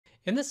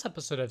In this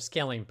episode of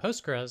Scaling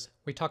Postgres,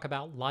 we talk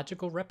about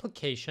logical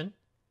replication,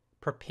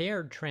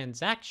 prepared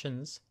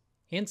transactions,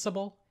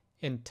 Ansible,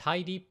 and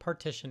tidy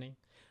partitioning.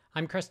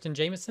 I'm Preston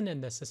Jameson,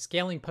 and this is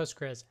Scaling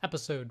Postgres,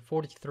 episode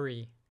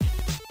 43.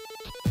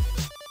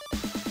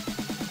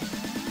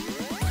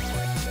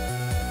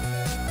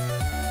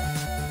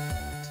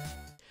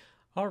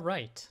 All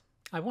right.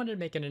 I wanted to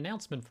make an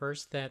announcement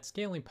first that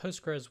Scaling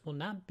Postgres will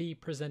not be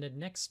presented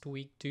next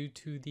week due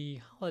to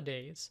the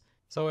holidays.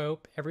 So I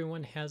hope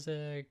everyone has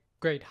a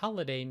great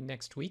holiday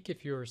next week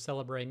if you're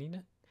celebrating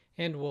it,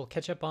 and we'll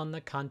catch up on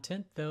the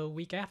content the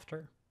week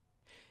after.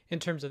 In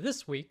terms of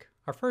this week,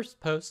 our first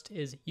post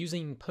is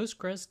using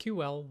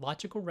PostgreSQL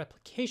logical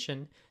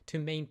replication to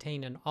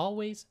maintain an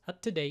always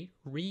up-to-date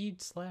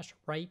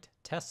read/write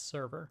test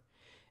server.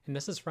 And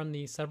this is from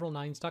the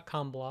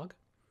severalnines.com blog.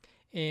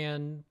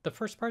 And the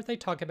first part they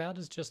talk about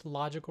is just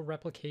logical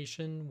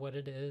replication, what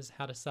it is,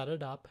 how to set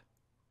it up.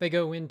 They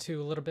go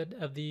into a little bit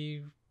of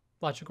the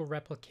logical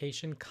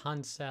replication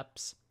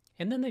concepts,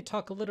 and then they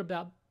talk a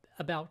little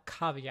about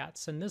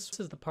caveats. And this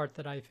is the part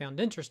that I found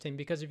interesting,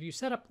 because if you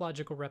set up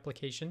logical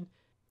replication,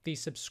 the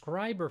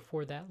subscriber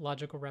for that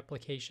logical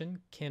replication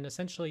can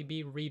essentially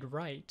be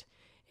read-write,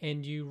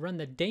 and you run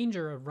the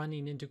danger of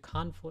running into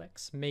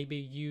conflicts. Maybe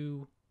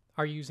you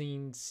are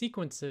using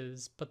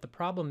sequences, but the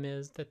problem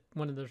is that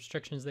one of the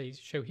restrictions they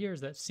show here is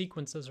that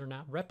sequences are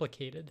not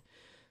replicated.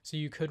 So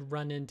you could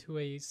run into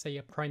a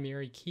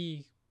primary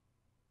key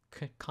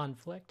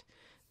conflict.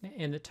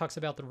 And it talks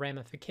about the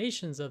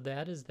ramifications of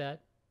that is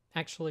that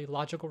actually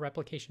logical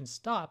replication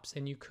stops,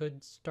 and you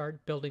could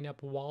start building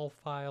up WAL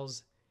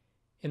files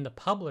in the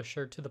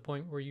publisher to the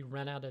point where you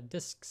run out of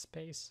disk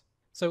space.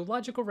 So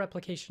logical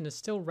replication is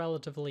still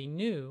relatively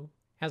new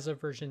as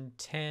of version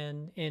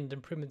 10, and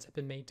improvements have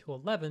been made to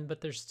 11,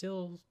 but there's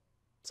still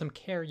some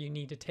care you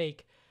need to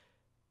take,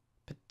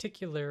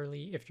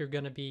 particularly if you're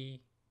going to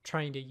be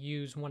trying to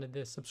use one of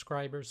the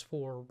subscribers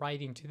for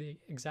writing to the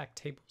exact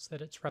tables that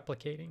it's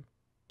replicating.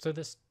 So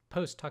this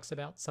post talks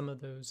about some of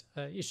those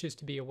issues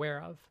to be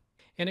aware of.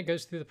 And it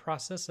goes through the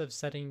process of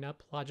setting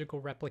up logical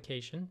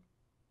replication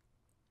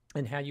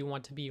and how you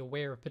want to be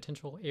aware of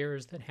potential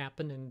errors that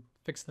happen and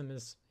fix them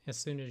as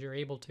soon as you're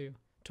able to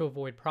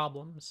avoid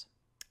problems.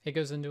 It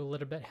goes into a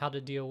little bit how to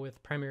deal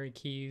with primary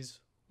keys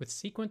with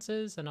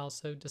sequences, and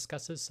also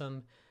discusses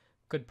some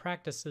good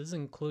practices,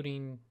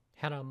 including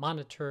how to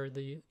monitor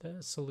the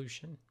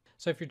solution.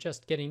 So if you're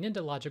just getting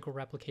into logical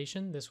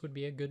replication, this would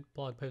be a good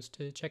blog post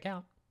to check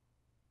out.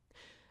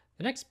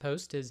 The next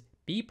post is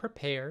Be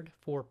Prepared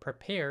for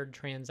Prepared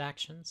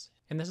Transactions.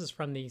 And this is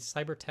from the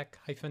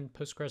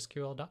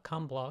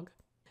cybertech-postgresql.com blog.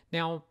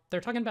 Now, they're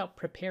talking about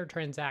prepared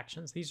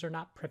transactions. These are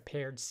not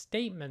prepared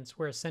statements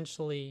where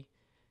essentially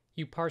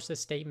you parse a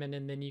statement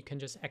and then you can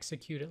just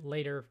execute it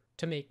later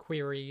to make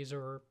queries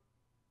or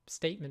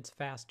statements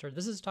faster.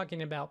 This is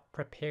talking about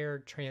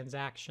prepared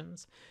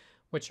transactions,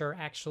 which are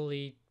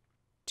actually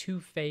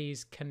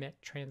two-phase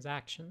commit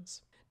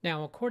transactions.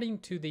 Now, according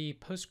to the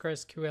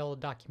PostgreSQL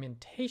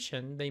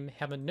documentation, they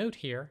have a note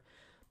here: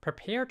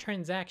 prepare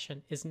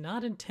transaction is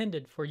not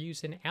intended for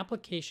use in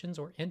applications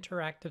or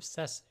interactive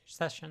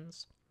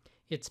sessions.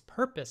 Its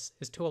purpose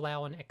is to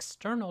allow an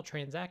external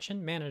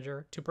transaction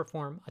manager to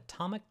perform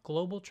atomic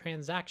global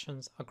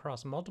transactions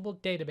across multiple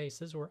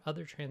databases or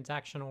other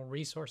transactional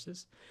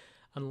resources.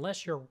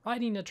 Unless you're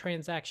writing a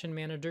transaction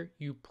manager,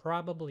 you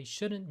probably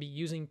shouldn't be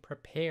using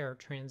prepare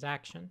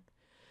transaction.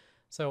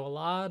 So a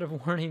lot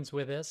of warnings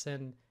with this,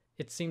 and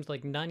it seems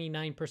like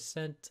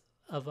 99%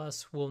 of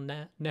us will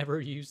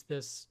never use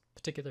this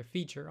particular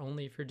feature,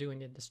 only if you're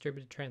doing a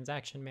distributed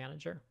transaction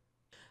manager.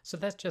 So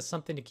that's just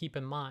something to keep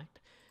in mind.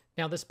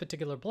 Now, this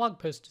particular blog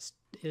post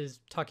is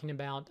talking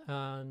about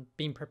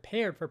being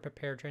prepared for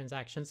prepared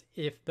transactions.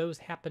 If those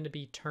happen to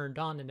be turned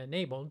on and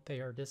enabled, they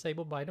are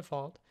disabled by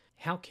default.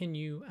 How can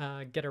you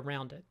get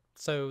around it?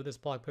 So this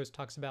blog post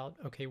talks about,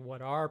 okay,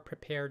 what are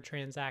prepared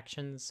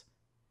transactions?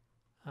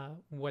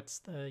 What's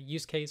the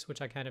use case, which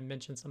I kind of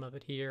mentioned some of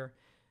it here,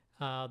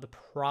 the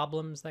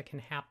problems that can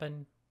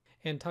happen,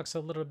 and talks a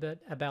little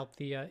bit about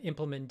the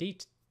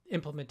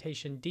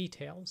implementation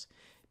details,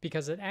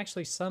 because it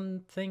actually,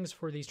 some things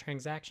for these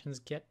transactions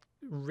get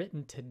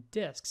written to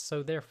disks,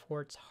 so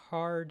therefore it's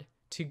hard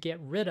to get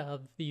rid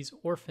of these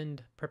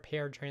orphaned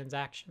prepared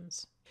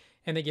transactions.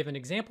 And they give an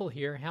example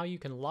here how you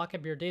can lock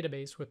up your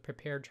database with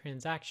prepared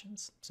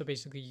transactions. So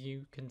basically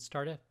you can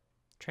start a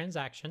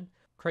transaction,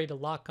 create a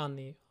lock on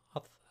the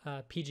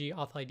PG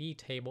auth ID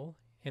table,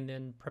 and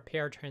then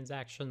prepare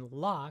transaction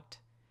locked,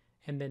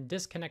 and then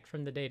disconnect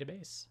from the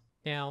database.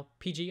 Now,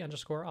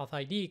 PG_auth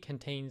ID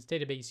contains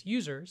database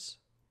users,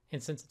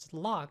 and since it's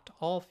locked,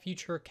 all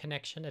future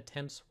connection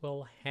attempts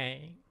will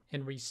hang.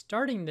 And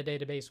restarting the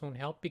database won't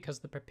help because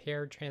the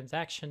prepared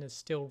transaction is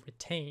still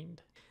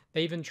retained.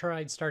 They even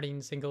tried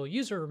starting single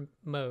user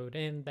mode,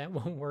 and that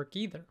won't work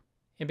either.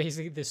 And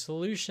basically the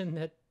solution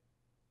that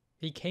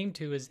he came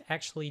to is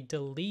actually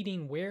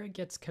deleting where it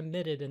gets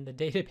committed in the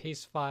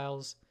database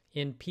files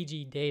in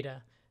PG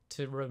data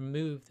to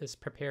remove this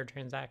prepared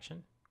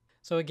transaction.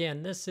 So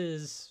again,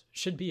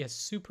 should be a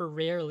super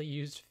rarely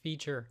used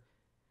feature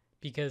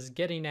because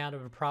getting out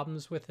of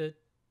problems with it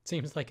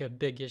seems like a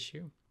big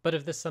issue. But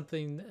if this is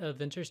something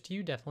of interest to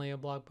you, definitely a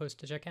blog post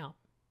to check out.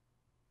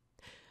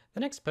 The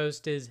next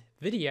post is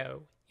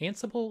video,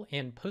 Ansible,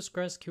 and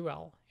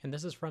PostgreSQL. And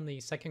this is from the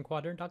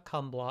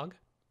secondquadrant.com blog.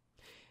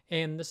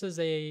 And this is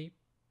a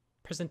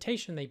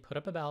presentation they put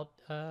up about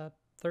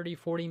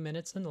 30-40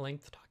 minutes in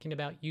length talking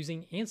about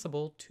using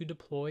Ansible to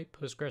deploy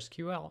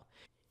PostgreSQL.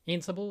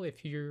 Ansible,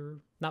 if you're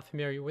not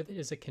familiar with it,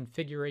 is a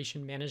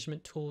configuration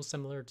management tool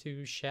similar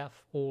to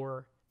Chef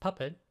or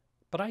Puppet,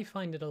 but I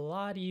find it a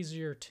lot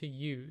easier to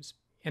use.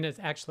 And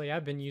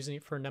I've been using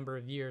it for a number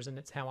of years, and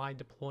it's how I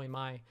deploy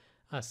my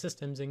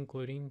systems,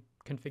 including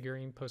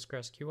configuring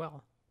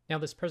PostgreSQL. Now,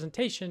 this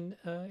presentation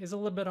is a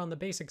little bit on the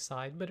basic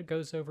side, but it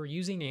goes over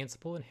using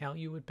Ansible and how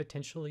you would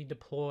potentially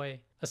deploy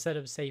a set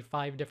of, say,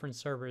 5 different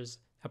servers,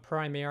 a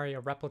primary,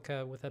 a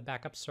replica with a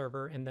backup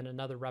server, and then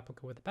another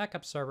replica with a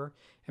backup server,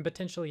 and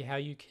potentially how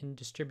you can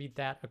distribute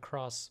that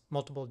across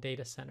multiple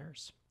data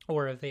centers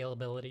or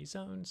availability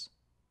zones.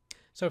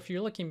 So if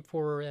you're looking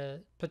for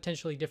a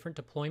potentially different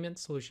deployment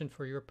solution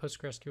for your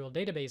PostgreSQL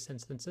database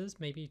instances,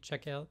 maybe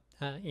check out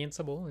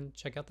Ansible and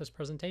check out this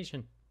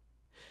presentation.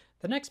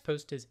 The next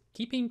post is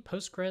Keeping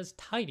Postgres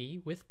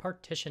Tidy with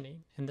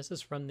Partitioning, and this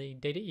is from the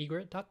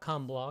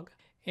dataegret.com blog,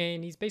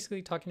 and he's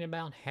basically talking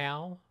about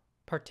how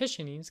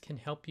partitionings can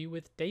help you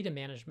with data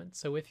management.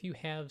 So if you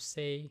have,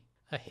 say,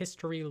 a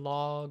history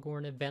log or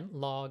an event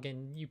log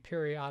and you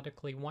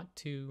periodically want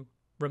to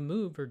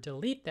remove or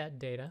delete that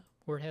data,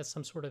 or it has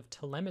some sort of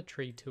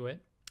telemetry to it,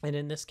 and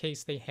in this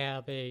case they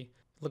have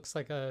looks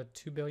like a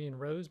 2 billion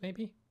rows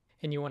maybe,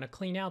 and you want to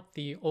clean out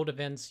the old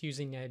events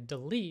using a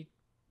delete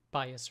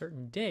by a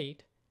certain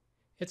date,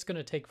 it's going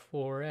to take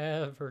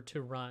forever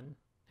to run.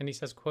 And he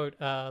says, quote,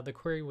 the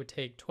query would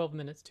take 12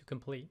 minutes to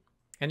complete,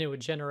 and it would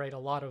generate a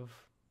lot of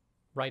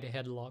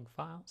write-ahead log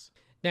files.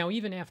 Now,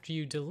 even after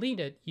you delete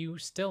it, you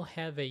still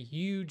have a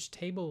huge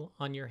table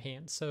on your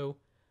hands. So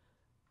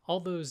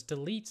all those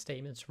delete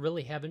statements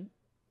really haven't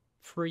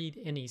freed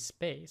any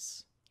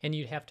space. And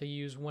you'd have to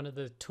use one of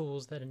the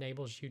tools that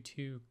enables you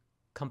to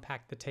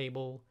compact the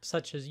table,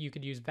 such as you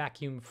could use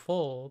vacuum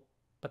full,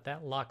 but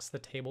that locks the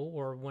table,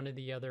 or one of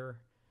the other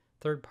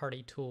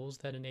third-party tools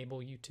that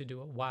enable you to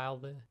do it while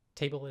the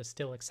table is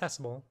still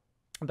accessible.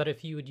 But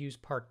if you would use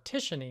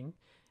partitioning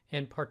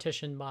and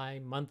partition by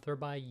month or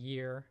by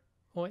year,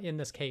 or in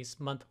this case,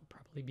 month would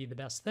probably be the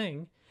best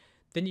thing,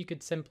 then you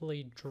could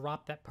simply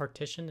drop that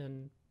partition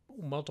and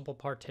multiple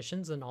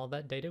partitions and all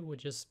that data would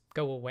just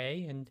go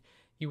away and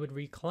you would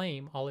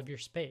reclaim all of your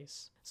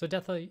space. So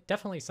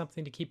definitely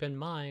something to keep in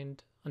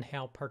mind on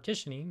how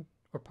partitioning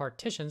or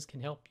partitions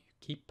can help you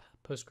keep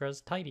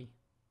Postgres tidy.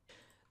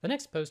 The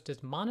next post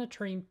is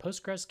Monitoring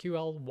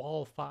PostgreSQL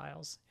Wall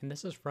Files, and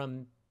this is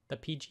from the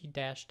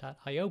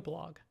pg-.io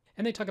blog.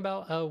 And they talk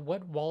about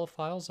what wall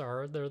files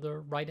are. They're the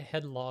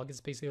write-ahead log.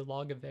 It's basically a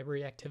log of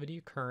every activity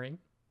occurring,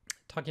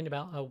 talking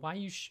about why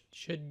you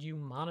should you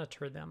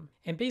monitor them.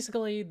 And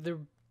basically, the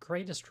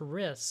greatest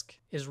risk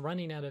is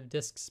running out of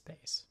disk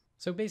space.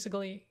 So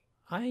basically,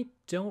 I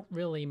don't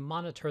really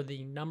monitor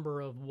the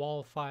number of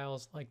wall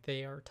files like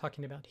they are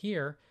talking about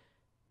here.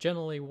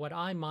 Generally, what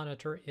I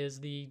monitor is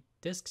the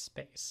disk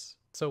space.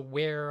 So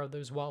where are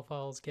those wall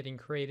files getting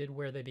created,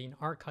 where are they being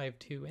archived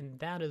to, and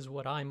that is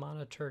what I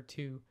monitor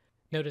to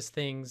notice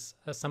things.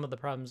 Some of the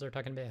problems they're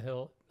talking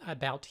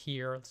about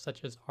here,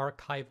 such as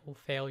archival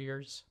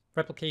failures,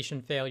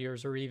 replication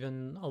failures, or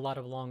even a lot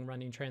of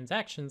long-running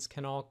transactions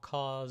can all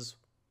cause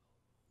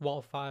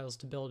wall files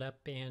to build up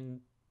and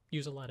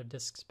use a lot of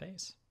disk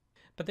space.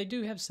 But they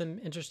do have some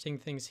interesting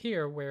things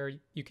here where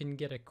you can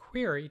get a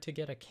query to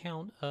get a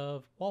count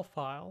of wall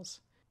files.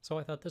 So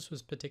I thought this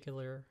was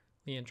particularly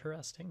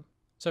interesting.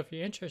 So if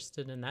you're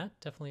interested in that,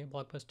 definitely a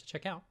blog post to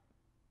check out.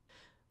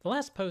 The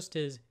last post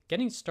is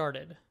Getting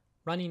Started,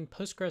 Running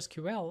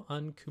PostgreSQL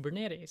on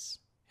Kubernetes.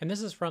 And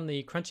this is from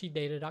the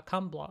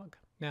crunchydata.com blog.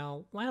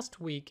 Now, last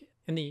week,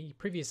 in the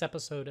previous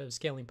episode of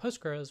Scaling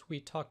Postgres, we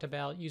talked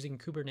about using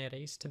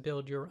Kubernetes to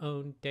build your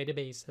own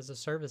database as a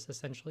service,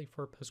 essentially,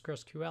 for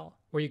PostgreSQL,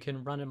 where you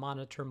can run and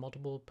monitor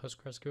multiple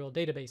PostgreSQL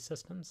database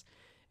systems.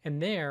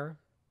 And they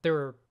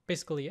were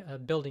basically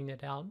building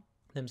it out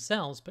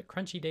themselves, but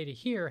Crunchy Data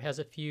here has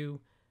a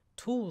few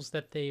tools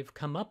that they've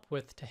come up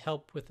with to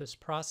help with this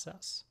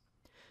process.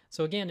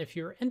 So again, if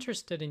you're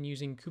interested in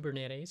using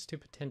Kubernetes to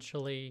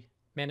potentially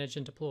manage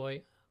and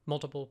deploy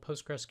multiple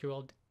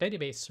PostgreSQL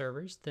database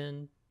servers,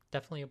 then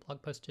definitely a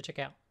blog post to check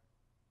out.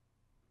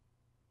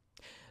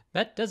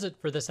 That does it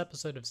for this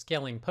episode of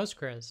Scaling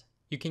Postgres.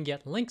 You can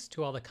get links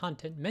to all the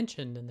content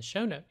mentioned in the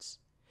show notes.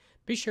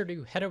 Be sure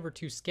to head over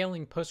to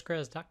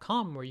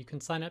scalingpostgres.com where you can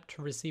sign up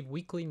to receive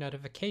weekly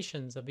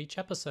notifications of each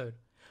episode,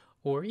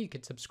 or you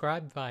could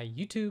subscribe via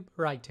YouTube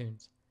or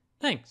iTunes.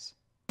 Thanks!